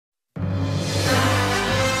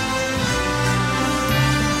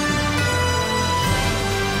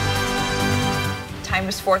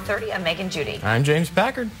4:30. I'm Megan Judy. I'm James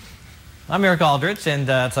Packard. I'm Eric Aldrich, and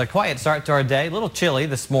it's a quiet start to our day. A little chilly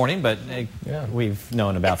this morning, but we've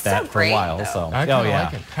known about that for a while. So, I kind of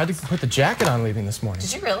like it. Had to put the jacket on leaving this morning.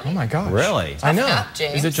 Did you really? Oh my gosh. Really? I know. Up,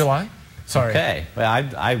 James. Is it July? Sorry. Okay. Well,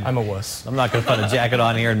 I'm a wuss. I'm not going to put a jacket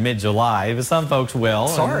on here in mid-July, but some folks will.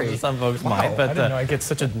 Sorry. Some folks Wow, might. But I didn't know I'd get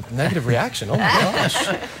such a negative reaction. Oh my gosh.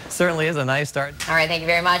 Certainly is a nice start. All right, thank you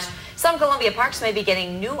very much. Some Columbia parks may be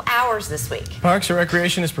getting new hours this week. Parks and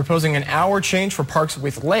Recreation is proposing an hour change for parks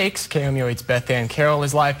with lakes. KOMU-8's Beth Ann Carroll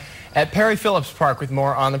is live at Perry Phillips Park with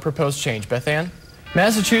more on the proposed change. Beth Ann?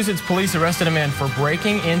 Massachusetts police arrested a man for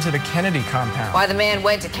breaking into the Kennedy compound. Why the man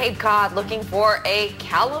went to Cape Cod looking for a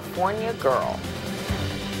California girl.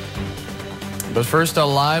 But first, a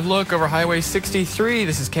live look over Highway 63.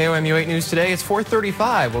 This is KOMU-8 News Today. It's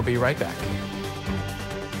 4:35. We'll be right back.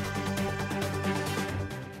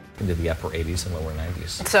 Into the upper 80s and lower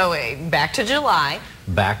 90s. So back to July.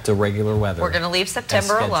 Back to regular weather. We're going to leave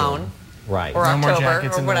September alone. Right. Or No more October,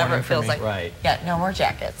 jackets or in the whatever morning it feels for me. like. Right. Yeah, no more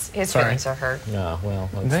jackets. His Sorry. feelings are hurt. No, well,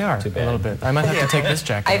 They are too a bad. little bit. I might have to take this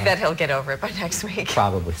jacket I off. bet he'll get over it by next week.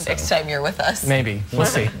 Probably so. Next time you're with us. Maybe. We'll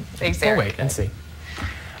see. Thanks, We'll Eric. wait and see.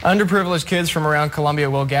 Underprivileged kids from around Columbia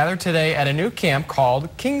will gather today at a new camp called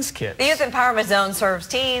King's Kids. The Youth Empowerment Zone serves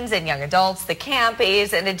teens and young adults. The camp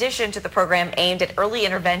is in addition to the program aimed at early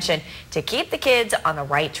intervention to keep the kids on the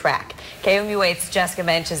right track. KOMU-8's Jessica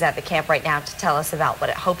Mensch is at the camp right now to tell us about what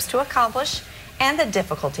it hopes to accomplish and the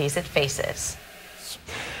difficulties it faces.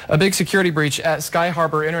 A big security breach at Sky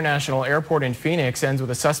Harbor International Airport in Phoenix ends with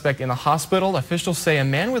a suspect in the hospital. Officials say a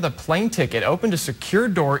man with a plane ticket opened a secure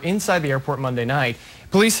door inside the airport Monday night.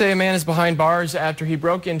 Police say a man is behind bars after he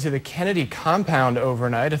broke into the Kennedy compound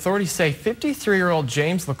overnight. Authorities say 53-year-old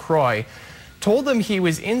James LaCroix told them he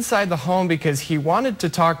was inside the home because he wanted to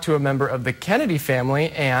talk to a member of the Kennedy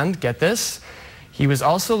family and, get this, he was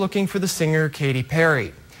also looking for the singer Katy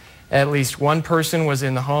Perry. At least one person was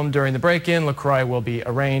in the home during the break-in. LaCroix will be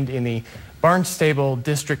arraigned in the Barnstable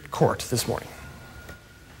District Court this morning.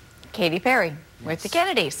 Katy Perry with the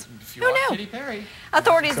Kennedys. Who knew? Katy Perry.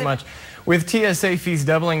 Authorities. So much. With TSA fees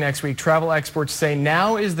doubling next week, travel experts say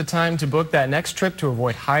now is the time to book that next trip to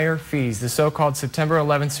avoid higher fees. The so-called September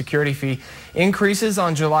 11th security fee increases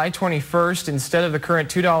on July 21st. Instead of the current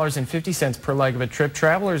 $2.50 per leg of a trip,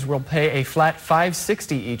 travelers will pay a flat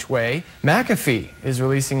 $5.60 each way. McAfee is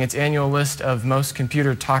releasing its annual list of most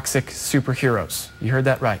computer toxic superheroes. You heard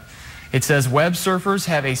that right. It says web surfers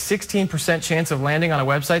have a 16% chance of landing on a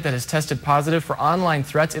website that has tested positive for online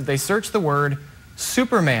threats if they search the word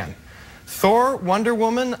Superman. Thor, Wonder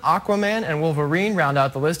Woman, Aquaman, and Wolverine round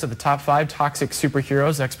out the list of the top 5 toxic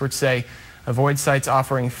superheroes. Experts say avoid sites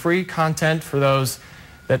offering free content for those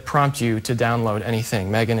that prompt you to download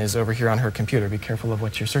anything. Megan is over here on her computer. Be careful of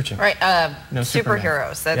what you're searching. Right, No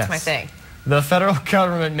superheroes, that's my thing. The federal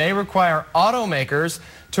government may require automakers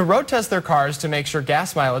to road test their cars to make sure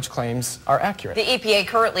gas mileage claims are accurate. The EPA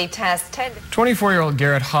currently tests 24-year-old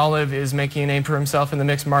Garrett Hollive is making a name for himself in the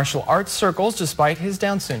mixed martial arts circles despite his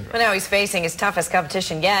Down syndrome. But now he's facing his toughest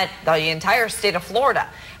competition yet, the entire state of Florida.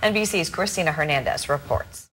 NBC's Christina Hernandez reports.